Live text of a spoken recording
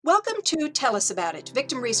Welcome to Tell Us About It,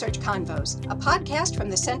 Victim Research Convos, a podcast from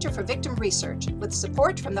the Center for Victim Research with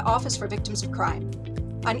support from the Office for Victims of Crime.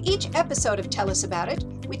 On each episode of Tell Us About It,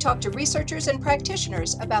 we talk to researchers and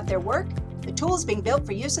practitioners about their work, the tools being built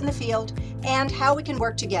for use in the field, and how we can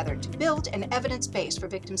work together to build an evidence base for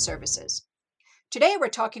victim services. Today, we're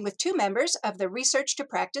talking with two members of the Research to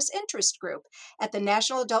Practice Interest Group at the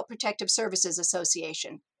National Adult Protective Services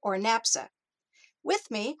Association, or NAPSA. With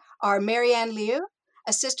me are Marianne Liu,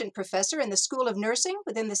 Assistant Professor in the School of Nursing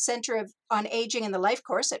within the Center on Aging and the Life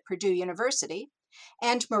Course at Purdue University,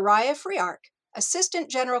 and Mariah Friark, Assistant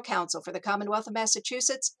General Counsel for the Commonwealth of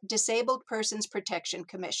Massachusetts Disabled Persons Protection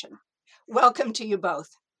Commission. Welcome to you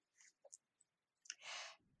both.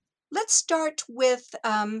 Let's start with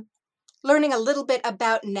learning a little bit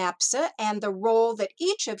about NAPSA and the role that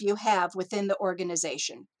each of you have within the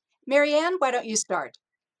organization. Marianne, why don't you start?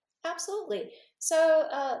 Absolutely. So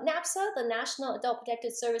NAPSA, the National Adult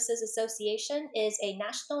Protective Services Association, is a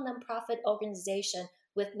national nonprofit organization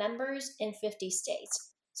with members in 50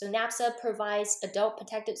 states. So NAPSA provides adult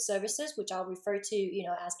protective services, which I'll refer to,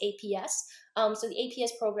 as APS. So the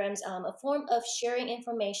APS programs a form of sharing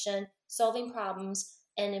information, solving problems,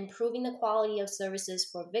 and improving the quality of services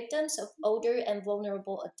for victims of older and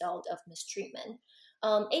vulnerable adult of mistreatment.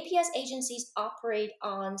 APS agencies operate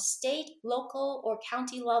on state, local, or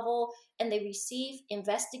county level, and they receive,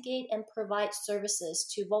 investigate, and provide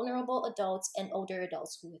services to vulnerable adults and older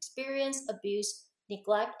adults who experience abuse,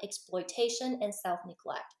 neglect, exploitation, and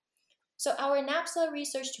self-neglect. So our NAPSA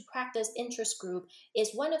Research to Practice Interest Group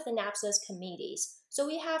is one of the NAPSA's committees. So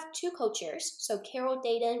we have two co-chairs. So Carol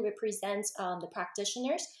Dayton represents the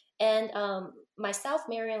practitioners, and myself,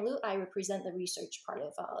 Marianne Liu, I represent the research part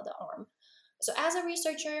of the arm. So as a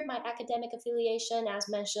researcher, my academic affiliation, as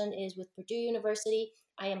mentioned, is with Purdue University.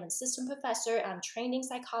 I am an assistant professor. I'm trained in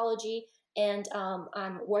psychology, and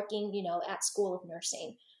I'm working, at School of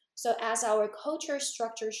Nursing. So as our co-chair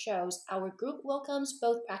structure shows, our group welcomes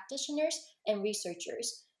both practitioners and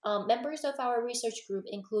researchers. Members of our research group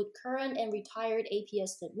include current and retired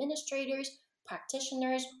APS administrators,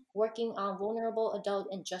 practitioners working on vulnerable adult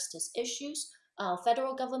and justice issues,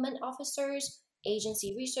 federal government officers,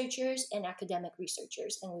 agency researchers, and academic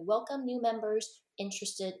researchers, and we welcome new members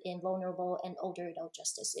interested in vulnerable and older adult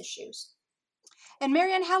justice issues. And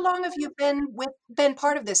Marianne, how long have you been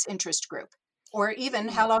part of this interest group? Or even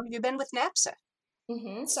how long have you been with NAPSA?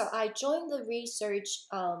 So I joined the research,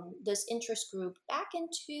 this interest group back in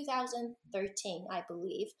 2013, I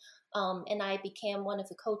believe, and I became one of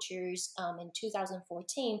the co-chairs in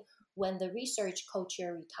 2014 when the research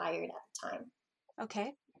co-chair retired at the time.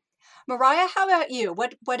 Okay. Mariah, how about you?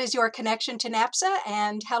 What is your connection to NAPSA,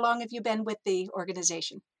 and how long have you been with the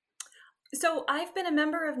organization? So I've been a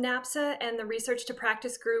member of NAPSA and the Research to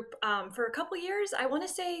Practice group for a couple years. I want to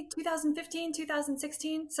say 2015,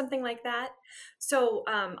 2016, something like that. So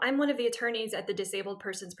I'm one of the attorneys at the Disabled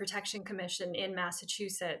Persons Protection Commission in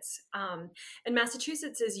Massachusetts. And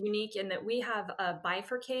Massachusetts is unique in that we have a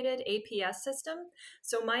bifurcated APS system.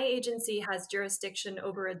 So my agency has jurisdiction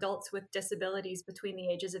over adults with disabilities between the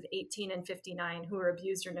ages of 18 and 59 who are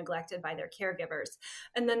abused or neglected by their caregivers.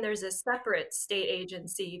 And then there's a separate state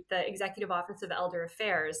agency, the Executive Office of Elder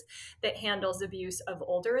Affairs, that handles abuse of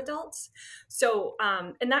older adults. So,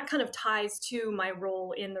 and that kind of ties to my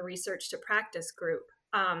role in the Research to Practice group.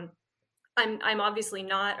 I'm obviously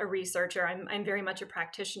not a researcher. I'm very much a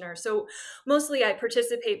practitioner. So mostly I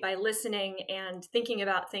participate by listening and thinking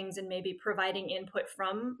about things and maybe providing input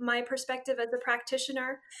from my perspective as a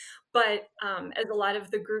practitioner. But as a lot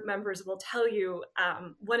of the group members will tell you,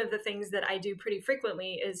 one of the things that I do pretty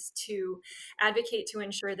frequently is to advocate to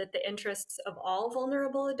ensure that the interests of all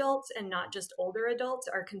vulnerable adults and not just older adults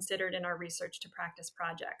are considered in our research to practice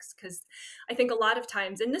projects. Because I think a lot of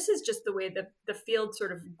times, and this is just the way the field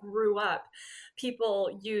sort of grew up, people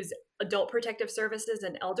use adult protective services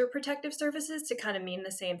and elder protective services to kind of mean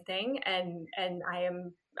the same thing. And I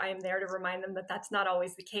am there to remind them that that's not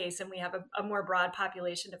always the case. And we have a more broad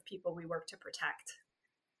population of people we work to protect.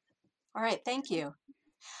 All right, thank you.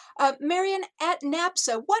 Marianne, at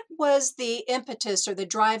NAPSA, what was the impetus or the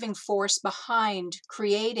driving force behind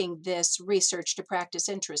creating this Research to Practice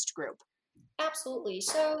interest group? Absolutely.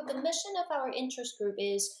 So the mission of our interest group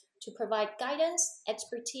is to provide guidance,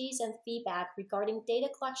 expertise, and feedback regarding data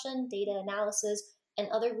collection, data analysis, and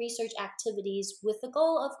other research activities with the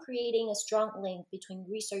goal of creating a strong link between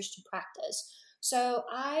research to practice. So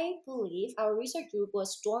I believe our research group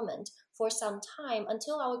was dormant for some time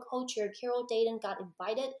until our co-chair Carol Dayton got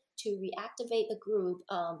invited to reactivate the group,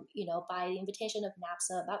 by the invitation of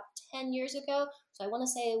NAPSA about 10 years ago. So I want to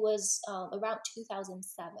say it was around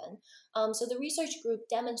 2007. So the research group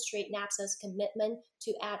demonstrate NAPSA's commitment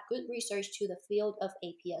to add good research to the field of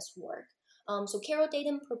APS work. So Carol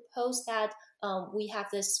Dayton proposed that we have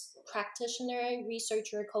this practitioner,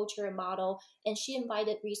 researcher, co-chair model, and she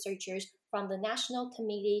invited researchers from the National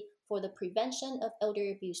Committee for the Prevention of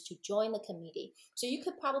Elder Abuse to join the committee. So you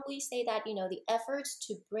could probably say that, the efforts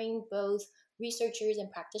to bring both researchers and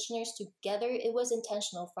practitioners together, it was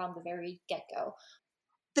intentional from the very get-go.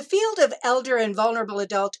 The field of elder and vulnerable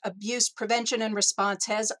adult abuse prevention and response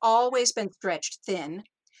has always been stretched thin.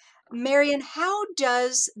 Marion, how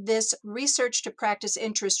does this research to practice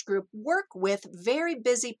interest group work with very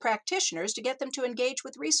busy practitioners to get them to engage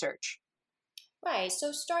with research? Right.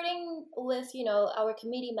 So starting with, our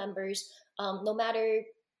committee members, no matter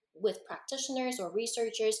with practitioners or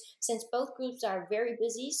researchers, since both groups are very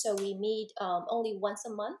busy, so we meet only once a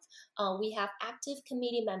month, we have active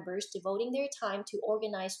committee members devoting their time to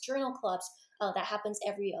organize journal clubs that happens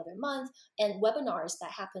every other month and webinars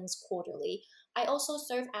that happens quarterly. I also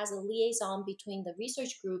serve as a liaison between the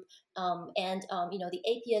research group and the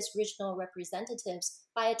APS regional representatives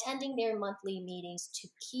by attending their monthly meetings to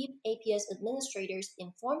keep APS administrators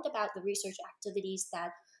informed about the research activities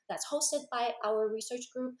that's hosted by our research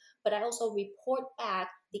group, but I also report back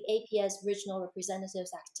the APS regional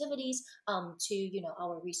representatives activities to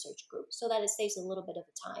our research group, so that it saves a little bit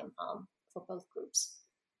of time for both groups.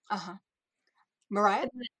 Uh-huh. Mariah?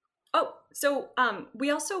 Oh, so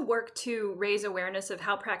we also work to raise awareness of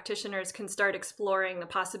how practitioners can start exploring the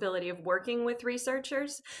possibility of working with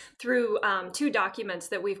researchers through two documents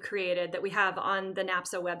that we've created that we have on the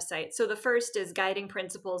NAPSA website. So the first is Guiding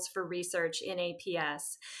Principles for Research in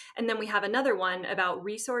APS. And then we have another one about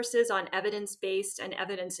resources on evidence-based and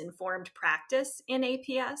evidence-informed practice in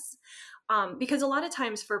APS. Because a lot of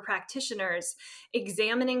times for practitioners,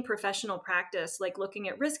 examining professional practice, like looking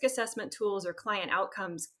at risk assessment tools or client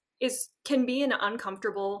outcomes, can be an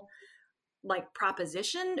uncomfortable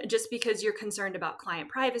proposition just because you're concerned about client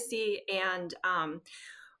privacy. And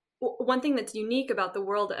one thing that's unique about the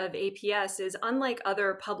world of APS is, unlike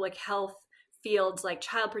other public health fields like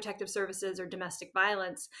child protective services or domestic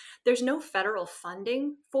violence, there's no federal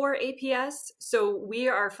funding for APS. So we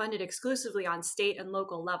are funded exclusively on state and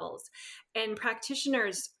local levels. And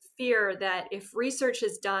practitioners fear that if research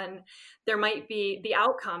is done, there might be the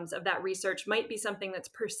outcomes of that research might be something that's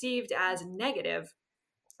perceived as negative,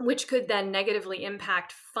 which could then negatively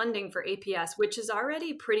impact funding for APS, which is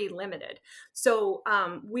already pretty limited. So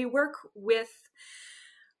we work with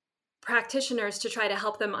practitioners to try to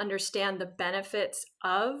help them understand the benefits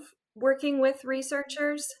of working with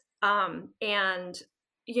researchers and,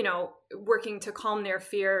 working to calm their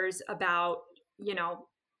fears about,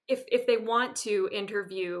 if they want to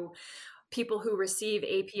interview people who receive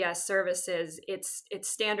APS services, it's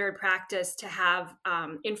standard practice to have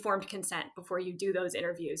informed consent before you do those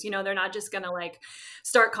interviews. They're not just going to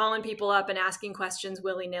start calling people up and asking questions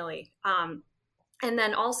willy-nilly. And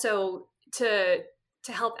then also to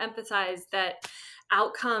help emphasize that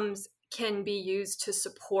outcomes can be used to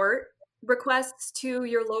support requests to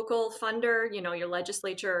your local funder, your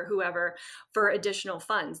legislature or whoever, for additional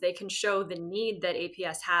funds. They can show the need that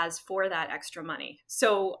APS has for that extra money.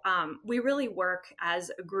 So we really work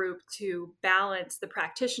as a group to balance the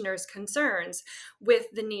practitioners' concerns with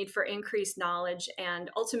the need for increased knowledge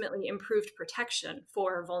and ultimately improved protection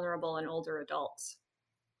for vulnerable and older adults.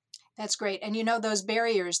 That's great. And those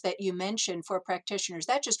barriers that you mentioned for practitioners,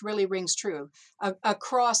 that just really rings true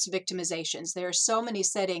across victimizations. There are so many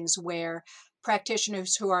settings where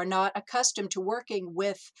practitioners who are not accustomed to working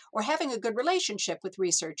with or having a good relationship with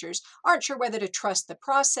researchers aren't sure whether to trust the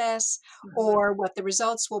process or what the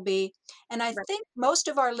results will be. And I think most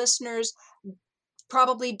of our listeners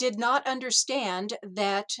probably did not understand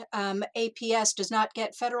that APS does not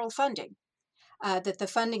get federal funding. That the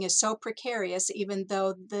funding is so precarious, even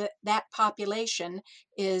though that population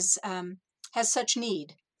has such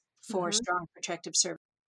need for strong protective services.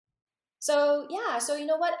 So you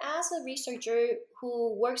know what? As a researcher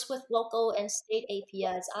who works with local and state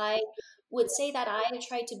APS, I would say that I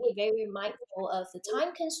try to be very mindful of the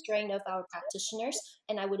time constraint of our practitioners,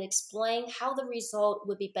 and I would explain how the result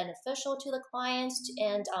would be beneficial to the clients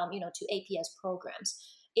and to APS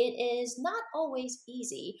programs. It is not always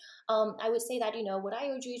easy. I would say that what I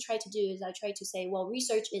usually try to do is I try to say, well,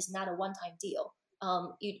 research is not a one-time deal.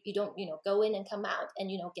 You don't, go in and come out and,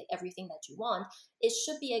 get everything that you want. It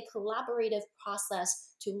should be a collaborative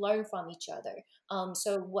process to learn from each other.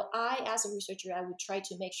 So what as a researcher, I would try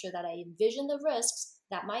to make sure that I envision the risks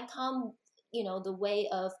that might come, the way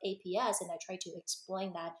of APS, and I try to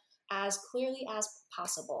explain that as clearly as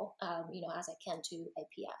possible, as I can to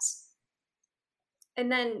APS. And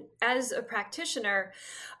then as a practitioner,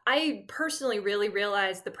 I personally really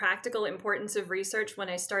realized the practical importance of research when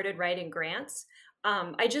I started writing grants.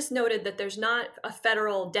 I just noted that there's not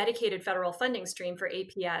a dedicated federal funding stream for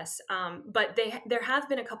APS, but there have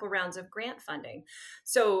been a couple rounds of grant funding.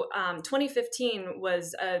 So 2015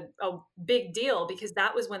 was a big deal because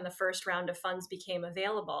that was when the first round of funds became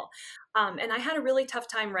available. And I had a really tough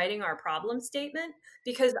time writing our problem statement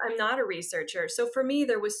because I'm not a researcher. So for me,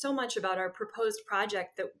 there was so much about our proposed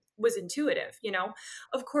project that was intuitive.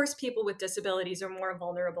 Of course, people with disabilities are more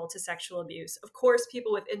vulnerable to sexual abuse. Of course,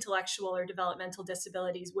 people with intellectual or developmental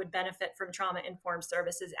disabilities would benefit from trauma-informed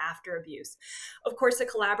services after abuse. Of course, a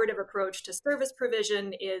collaborative approach to service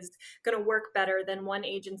provision is going to work better than one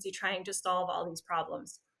agency trying to solve all these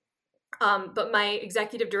problems. But my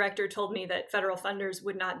executive director told me that federal funders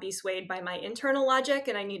would not be swayed by my internal logic,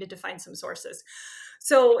 and I needed to find some sources.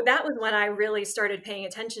 So that was when I really started paying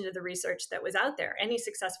attention to the research that was out there. Any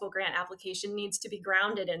successful grant application needs to be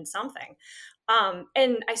grounded in something.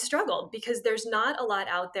 And I struggled because there's not a lot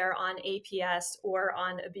out there on APS or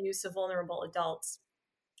on abuse of vulnerable adults.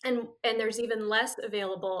 And there's even less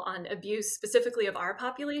available on abuse specifically of our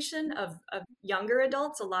population of younger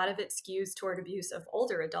adults. A lot of it skews toward abuse of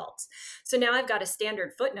older adults. So now I've got a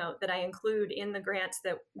standard footnote that I include in the grants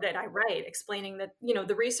that I write, explaining that,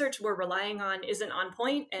 the research we're relying on isn't on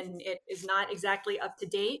point and it is not exactly up to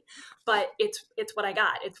date, but it's what I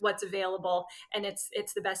got. It's what's available, and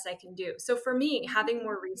it's the best I can do. So for me, having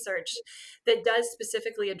more research that does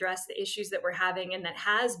specifically address the issues that we're having and that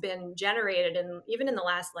has been generated even in the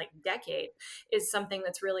last decade is something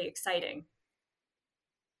that's really exciting.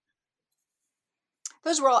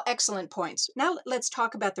 Those were all excellent points. Now let's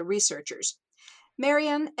talk about the researchers.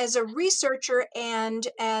 Marianne, as a researcher and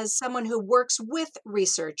as someone who works with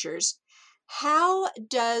researchers, how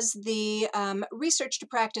does the Research to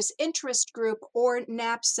Practice Interest Group, or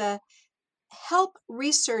NAPSA, help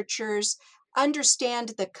researchers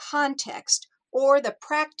understand the context or the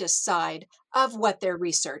practice side of what they're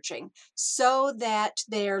researching so that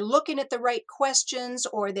they're looking at the right questions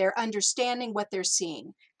or they're understanding what they're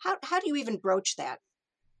seeing? How do you even broach that?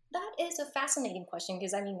 That is a fascinating question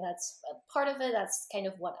because that's part of it. That's kind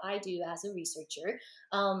of what I do as a researcher.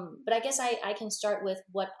 But I guess I can start with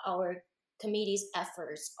what our committee's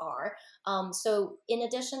efforts are. So in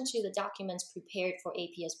addition to the documents prepared for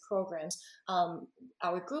APS programs,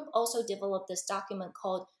 our group also developed this document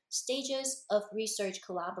called Stages of Research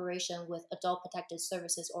Collaboration with Adult Protective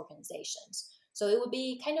Services Organizations. So it would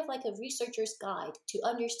be kind of like a researcher's guide to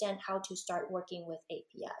understand how to start working with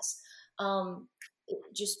APS.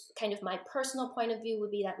 Just kind of my personal point of view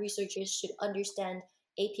would be that researchers should understand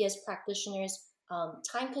APS practitioners'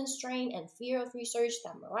 time constraint and fear of research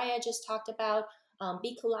that Mariah just talked about,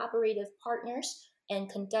 be collaborative partners, and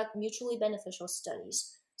conduct mutually beneficial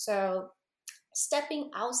studies. So stepping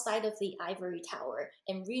outside of the ivory tower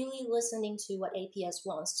and really listening to what APS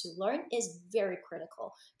wants to learn is very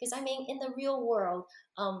critical. Because in the real world,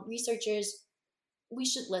 researchers, we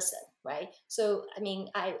should listen, right? So,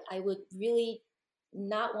 I would really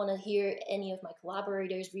not want to hear any of my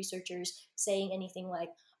collaborators, researchers saying anything like,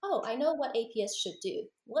 oh, I know what APS should do.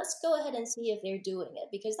 Let's go ahead and see if they're doing it,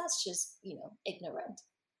 because that's just, ignorant.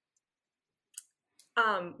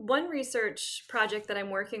 One research project that I'm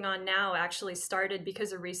working on now actually started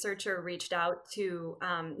because a researcher reached out to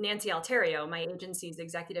Nancy Alterio, my agency's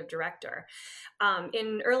executive director.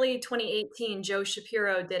 In early 2018, Joe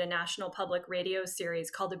Shapiro did a national public radio series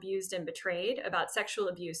called Abused and Betrayed about sexual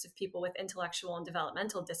abuse of people with intellectual and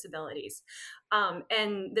developmental disabilities.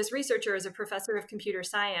 And this researcher is a professor of computer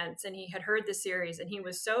science, and he had heard the series, and he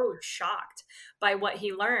was so shocked by what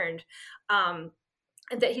he learned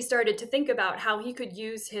that he started to think about how he could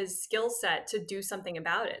use his skill set to do something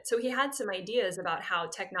about it. So he had some ideas about how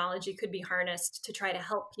technology could be harnessed to try to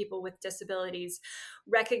help people with disabilities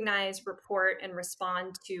recognize, report, and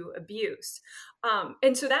respond to abuse.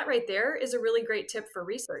 And so that right there is a really great tip for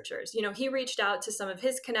researchers. He reached out to some of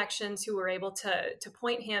his connections who were able to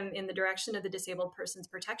point him in the direction of the Disabled Persons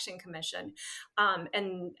Protection Commission.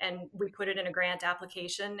 And we put it in a grant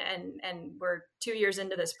application, and we're 2 years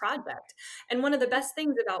into this project. And one of the best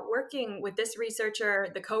things about working with this researcher,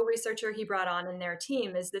 the co-researcher he brought on in their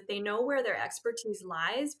team, is that they know where their expertise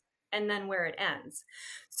lies, and then where it ends.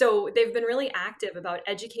 So they've been really active about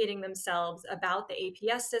educating themselves about the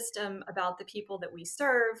APS system, about the people that we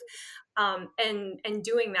serve, and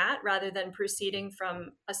doing that rather than proceeding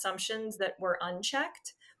from assumptions that were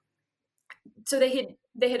unchecked. So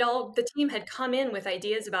the team had come in with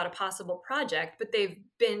ideas about a possible project, but they've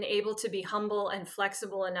been able to be humble and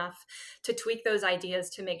flexible enough to tweak those ideas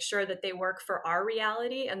to make sure that they work for our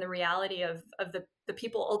reality and the reality of the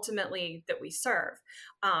people ultimately that we serve.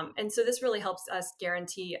 And so this really helps us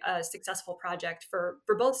guarantee a successful project for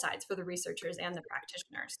both sides, for the researchers and the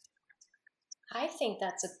practitioners. I think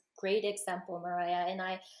that's a great example, Mariah, and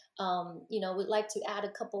I, would like to add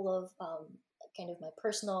a couple of kind of my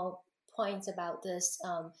personal points about this.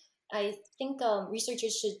 I think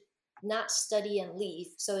researchers should not study and leave.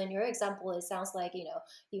 So in your example, it sounds like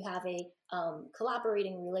you have a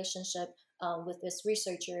collaborating relationship with this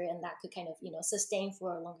researcher, and that could kind of sustain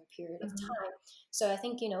for a longer period of time. So I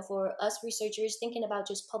think for us researchers, thinking about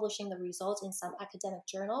just publishing the results in some academic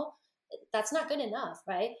journal, that's not good enough,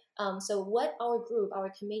 right? So what our group,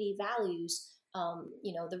 our committee values,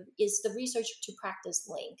 is the research to practice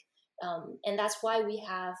link. And that's why we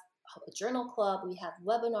have a journal club, we have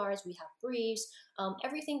webinars, we have briefs,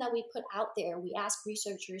 everything that we put out there, we ask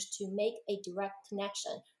researchers to make a direct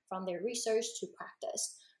connection from their research to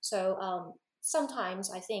practice. So sometimes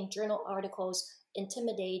I think journal articles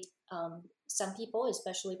intimidate some people,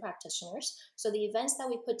 especially practitioners. So the events that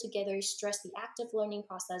we put together stress the active learning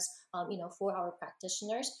process, for our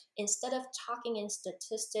practitioners. Instead of talking in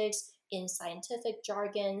statistics, in scientific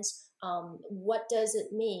jargons, what does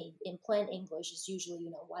it mean in plain English is usually,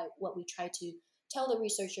 what we try to tell the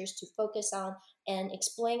researchers to focus on and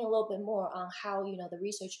explain a little bit more on how, the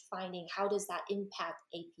research finding, how does that impact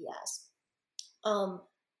APS?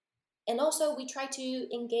 And also we try to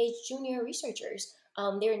engage junior researchers.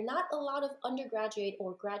 There are not a lot of undergraduate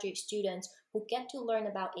or graduate students who get to learn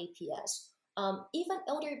about APS. Even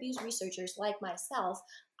elder abuse researchers like myself,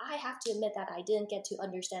 I have to admit that I didn't get to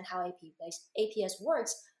understand how APS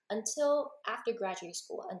works until after graduate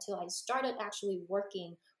school, until I started actually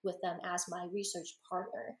working with them as my research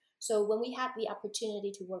partner. So when we had the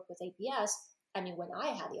opportunity to work with APS, when I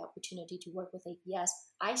had the opportunity to work with APS,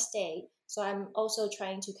 I stayed. So I'm also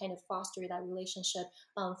trying to kind of foster that relationship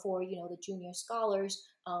for, the junior scholars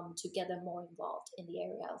to get them more involved in the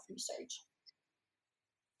area of research.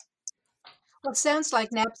 Well, it sounds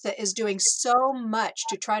like NAPSA is doing so much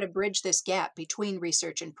to try to bridge this gap between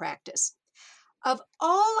research and practice. Of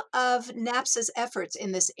all of NAPSA's efforts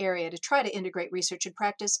in this area to try to integrate research and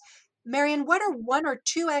practice, Marion, what are one or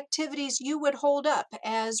two activities you would hold up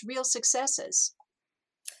as real successes?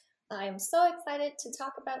 I'm so excited to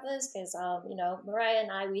talk about this because, Mariah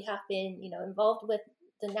and I, we have been, involved with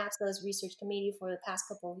the NAPSA's research committee for the past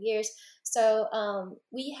couple of years. So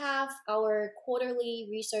we have our quarterly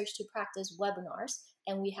research to practice webinars,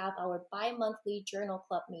 and we have our bi-monthly journal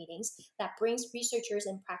club meetings that brings researchers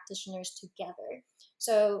and practitioners together.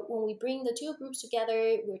 So when we bring the two groups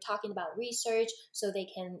together, we're talking about research so they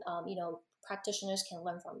can, practitioners can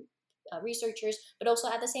learn from researchers, but also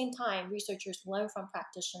at the same time, researchers learn from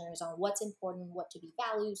practitioners on what's important, what to be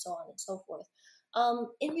valued, so on and so forth.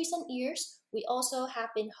 In recent years, we also have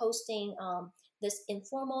been hosting this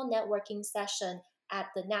informal networking session at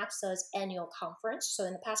the NAPSA's annual conference. So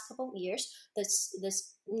in the past couple of years,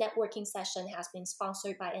 this networking session has been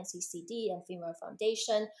sponsored by NCCD and Female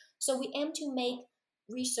Foundation. So we aim to make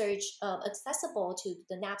research accessible to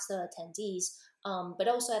the NAPSA attendees, but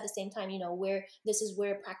also at the same time, where this is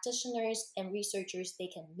where practitioners and researchers, they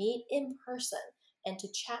can meet in person and to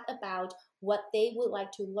chat about what they would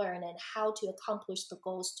like to learn and how to accomplish the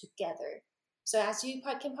goals together. So as you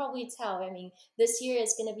can probably tell, this year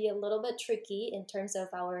is going to be a little bit tricky in terms of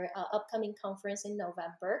our upcoming conference in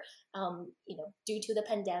November. Due to the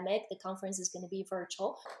pandemic, the conference is going to be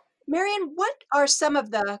virtual. Marion, what are some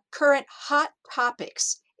of the current hot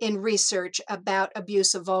topics in research about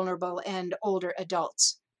abuse of vulnerable and older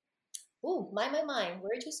adults? Ooh, my.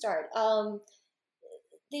 Where to start?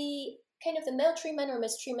 The kind of the maltreatment or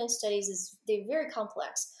mistreatment studies they're very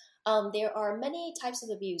complex. There are many types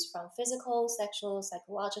of abuse, from physical, sexual,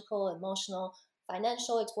 psychological, emotional,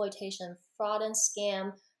 financial exploitation, fraud and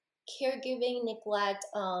scam, caregiving neglect,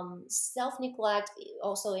 self-neglect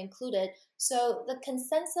also included. So the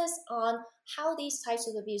consensus on how these types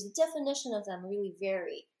of abuse, the definition of them really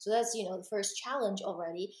vary. So that's, the first challenge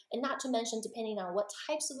already. And not to mention, depending on what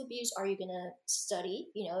types of abuse are you going to study,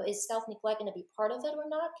 is self-neglect going to be part of it or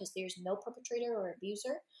not? Because there's no perpetrator or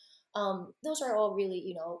abuser. Those are all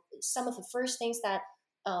really, some of the first things that,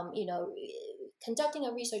 conducting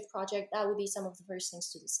a research project, that would be some of the first things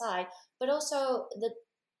to decide. But also the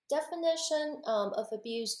definition of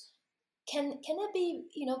abuse, can it be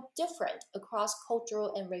different across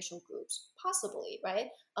cultural and racial groups? Possibly, right?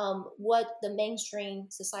 What the mainstream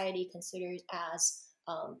society considers as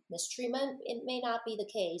mistreatment, it may not be the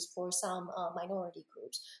case for some minority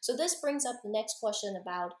groups. So this brings up the next question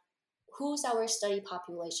about who's our study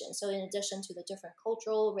population. So in addition to the different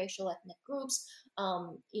cultural, racial, ethnic groups,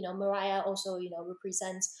 Mariah also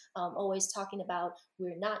represents always talking about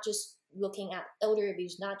we're not just looking at elder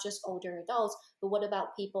abuse, not just older adults, but what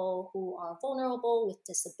about people who are vulnerable with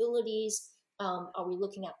disabilities? Are we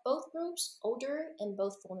looking at both groups, older and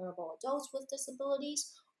both vulnerable adults with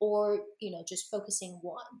disabilities, or just focusing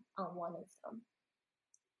on one of them?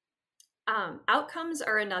 Outcomes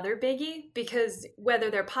are another biggie because whether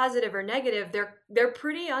they're positive or negative, they're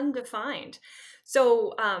pretty undefined.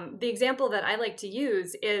 So the example that I like to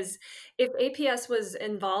use is if APS was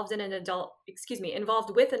involved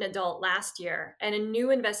with an adult last year and a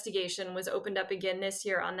new investigation was opened up again this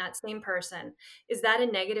year on that same person, is that a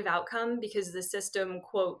negative outcome because the system,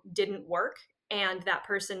 quote, didn't work and that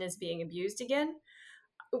person is being abused again?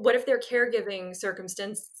 What if their caregiving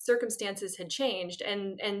circumstances had changed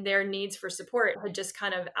and their needs for support had just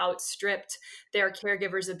kind of outstripped their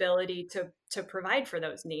caregiver's ability to provide for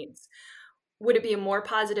those needs? Would it be a more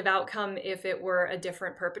positive outcome if it were a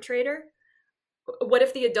different perpetrator? What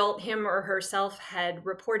if the adult, him or herself, had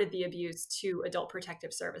reported the abuse to Adult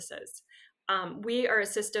Protective Services? We are a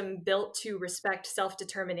system built to respect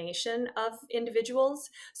self-determination of individuals.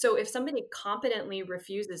 So if somebody competently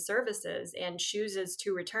refuses services and chooses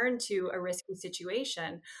to return to a risky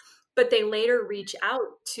situation, but they later reach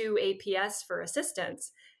out to APS for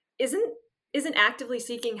assistance, isn't actively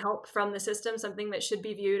seeking help from the system something that should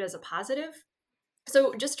be viewed as a positive?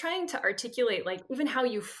 So just trying to articulate like even how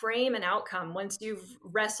you frame an outcome once you've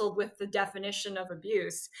wrestled with the definition of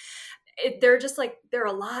abuse, there are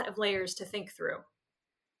a lot of layers to think through.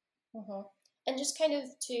 Mm-hmm. And just kind of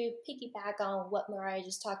to piggyback on what Mariah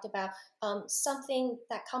just talked about, something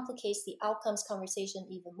that complicates the outcomes conversation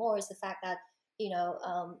even more is the fact that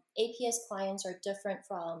APS clients are different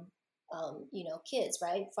from kids,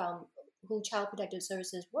 right? From who Child Protective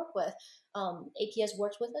Services work with. APS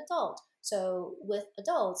works with adults. So with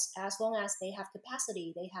adults, as long as they have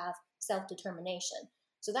capacity, they have self-determination.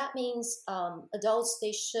 So that means adults,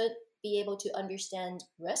 they should be able to understand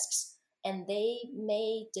risks, and they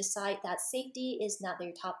may decide that safety is not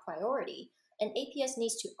their top priority. And APS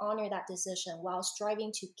needs to honor that decision while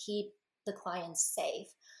striving to keep the clients safe.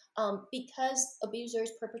 Because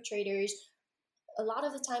abusers, perpetrators, a lot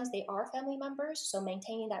of the times they are family members, so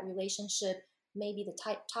maintaining that relationship may be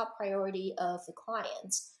the top priority of the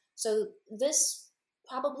clients. So this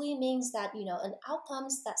probably means that an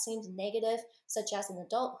outcomes that seems negative, such as an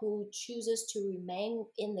adult who chooses to remain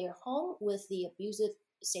in their home with the abusive,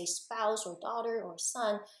 say, spouse or daughter or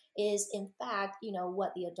son, is in fact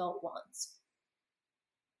what the adult wants.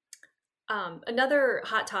 Another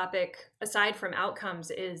hot topic aside from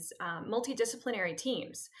outcomes is multidisciplinary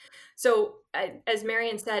teams. So as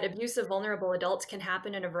Marian said, abuse of vulnerable adults can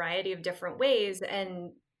happen in a variety of different ways,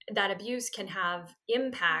 and that abuse can have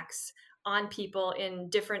impacts on people in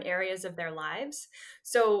different areas of their lives.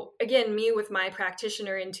 So again, me with my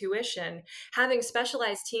practitioner intuition, having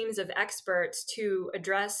specialized teams of experts to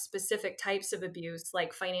address specific types of abuse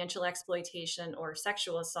like financial exploitation or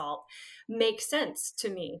sexual assault makes sense to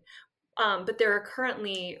me. But there are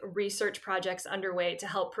currently research projects underway to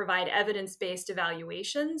help provide evidence-based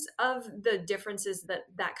evaluations of the differences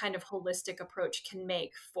that kind of holistic approach can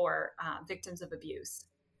make for victims of abuse.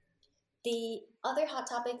 The other hot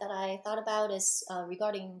topic that I thought about is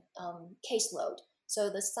regarding caseload.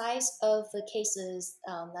 So the size of the cases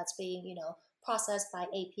that's being, processed by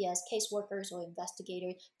APS caseworkers or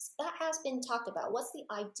investigators, that has been talked about. What's the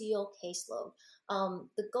ideal caseload?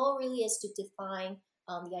 The goal really is to define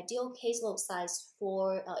the ideal caseload size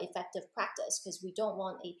for effective practice, because we don't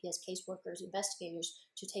want APS caseworkers, investigators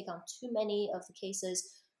to take on too many of the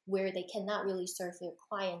cases where they cannot really serve their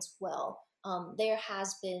clients well. There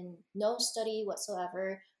has been no study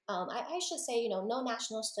whatsoever. I should say, no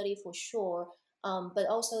national study for sure, but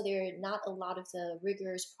also there are not a lot of the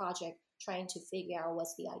rigorous project trying to figure out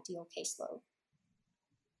what's the ideal caseload.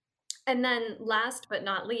 And then last but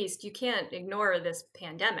not least, you can't ignore this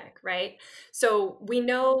pandemic, right? So we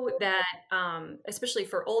know that, especially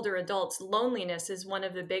for older adults, loneliness is one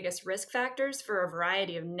of the biggest risk factors for a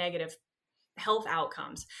variety of negative health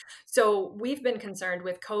outcomes. So we've been concerned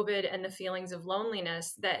with COVID and the feelings of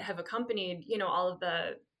loneliness that have accompanied, all of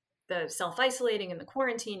the self-isolating and the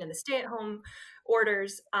quarantine and the stay-at-home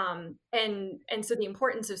orders. And so the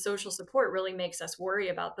importance of social support really makes us worry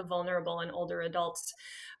about the vulnerable and older adults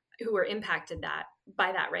who are impacted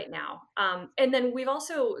by that right now. And then we've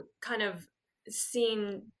also kind of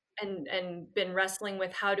seen and been wrestling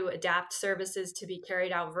with how to adapt services to be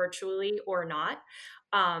carried out virtually or not.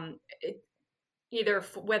 Either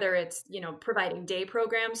whether it's, providing day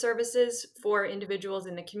program services for individuals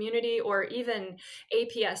in the community, or even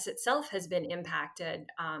APS itself has been impacted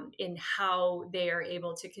in how they are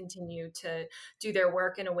able to continue to do their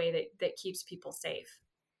work in a way that keeps people safe.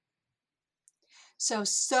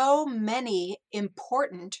 So many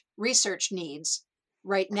important research needs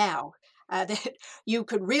right now that you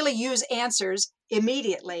could really use answers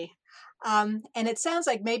immediately. And it sounds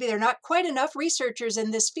like maybe there are not quite enough researchers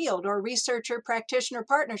in this field or researcher practitioner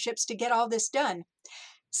partnerships to get all this done.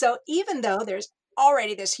 So even though there's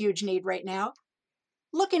already this huge need right now,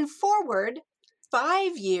 looking forward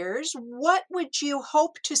 5 years, what would you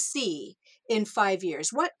hope to see in 5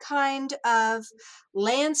 years? What kind of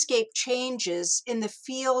landscape changes in the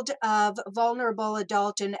field of vulnerable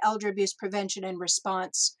adult and elder abuse prevention and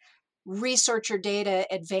response researcher data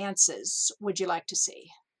advances would you like to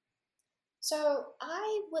see? So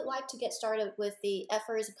I would like to get started with the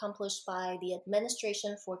efforts accomplished by the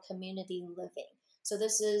Administration for Community Living. So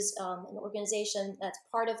this is an organization that's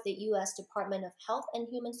part of the U.S. Department of Health and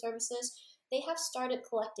Human Services. They have started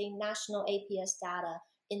collecting national APS data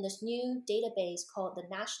in this new database called the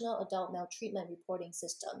National Adult Maltreatment Reporting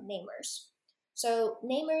System, NAMERS. So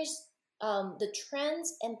NAMERS, the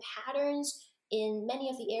trends and patterns in many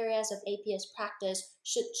of the areas of APS practice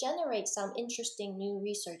should generate some interesting new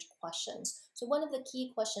research questions. So one of the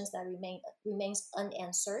key questions that remains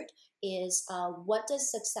unanswered is what does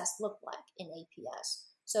success look like in APS?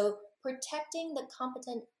 So protecting the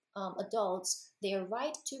competent adults, their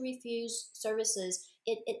right to refuse services,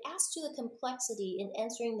 it adds to the complexity in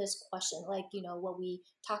answering this question, like, what we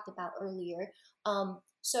talked about earlier.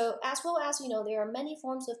 So as well as, there are many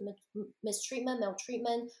forms of mistreatment,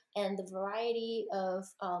 maltreatment, and the variety of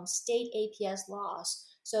state APS laws.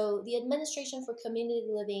 So the Administration for Community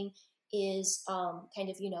Living is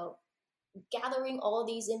gathering all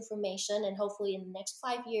these information, and hopefully in the next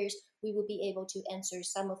 5 years, we will be able to answer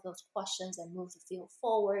some of those questions and move the field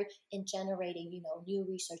forward in generating, new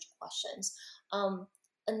research questions.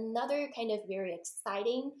 Another kind of very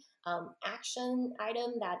exciting action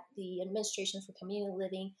item that the Administration for Community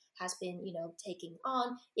Living has been, taking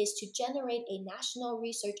on is to generate a national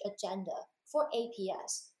research agenda for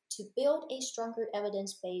APS to build a stronger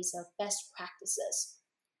evidence base of best practices.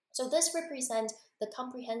 So this represents the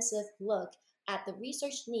comprehensive look at the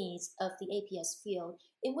research needs of the APS field,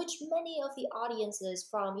 in which many of the audiences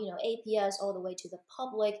from APS all the way to the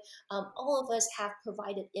public, all of us have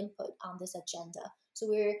provided input on this agenda. So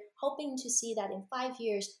we're hoping to see that in 5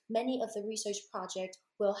 years, many of the research projects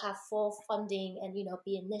will have full funding and be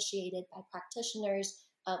initiated by practitioners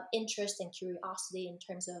of interest and curiosity in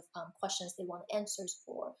terms of questions they want answers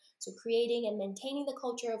for. So creating and maintaining the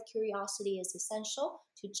culture of curiosity is essential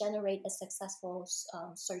to generate a successful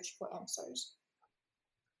search for answers.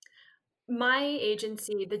 My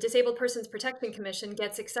agency, the Disabled Persons Protection Commission,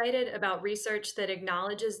 gets excited about research that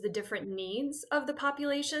acknowledges the different needs of the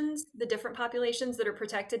populations, the different populations that are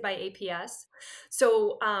protected by APS.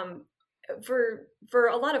 So for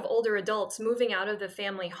a lot of older adults, moving out of the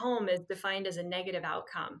family home is defined as a negative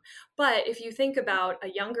outcome. But if you think about a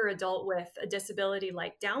younger adult with a disability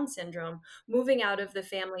like Down syndrome, moving out of the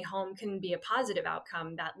family home can be a positive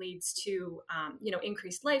outcome that leads to,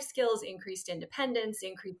 increased life skills, increased independence,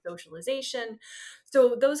 increased socialization.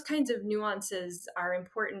 So those kinds of nuances are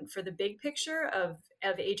important for the big picture of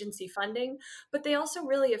agency funding, but they also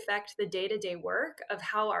really affect the day-to-day work of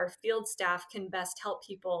how our field staff can best help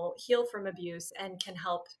people heal from abuse and can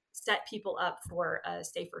help set people up for a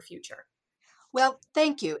safer future. Well,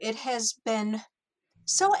 thank you. It has been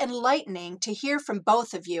so enlightening to hear from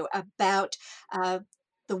both of you about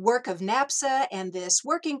the work of NAPSA and this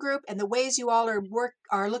working group and the ways you all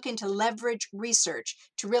are looking to leverage research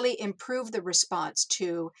to really improve the response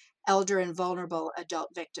to elder and vulnerable adult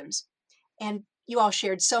victims. And you all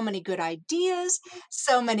shared so many good ideas,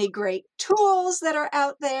 so many great tools that are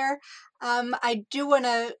out there. I do want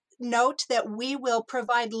to note that we will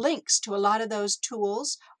provide links to a lot of those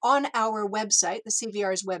tools on our website, the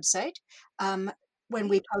CVR's website, when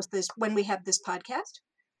we post this, when we have this podcast.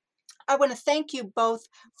 I want to thank you both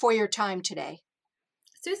for your time today.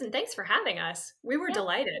 Susan, thanks for having us. We were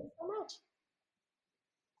delighted. Thank you so much.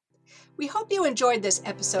 We hope you enjoyed this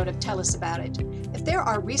episode of Tell Us About It. If there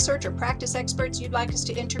are research or practice experts you'd like us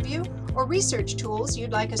to interview or research tools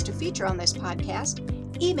you'd like us to feature on this podcast,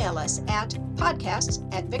 email us at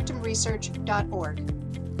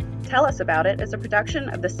podcasts@victimresearch.org. Tell Us About It is a production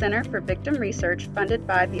of the Center for Victim Research funded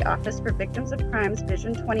by the Office for Victims of Crime's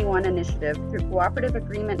Vision 21 initiative through Cooperative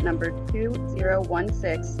Agreement Number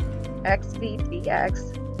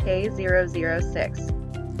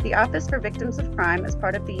 2016-XVTX-K006. The Office for Victims of Crime is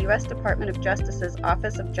part of the U.S. Department of Justice's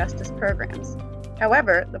Office of Justice Programs.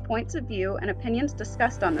 However, the points of view and opinions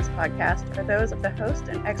discussed on this podcast are those of the host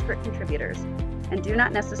and expert contributors and do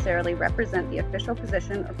not necessarily represent the official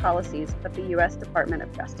position or policies of the U.S. Department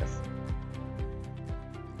of Justice.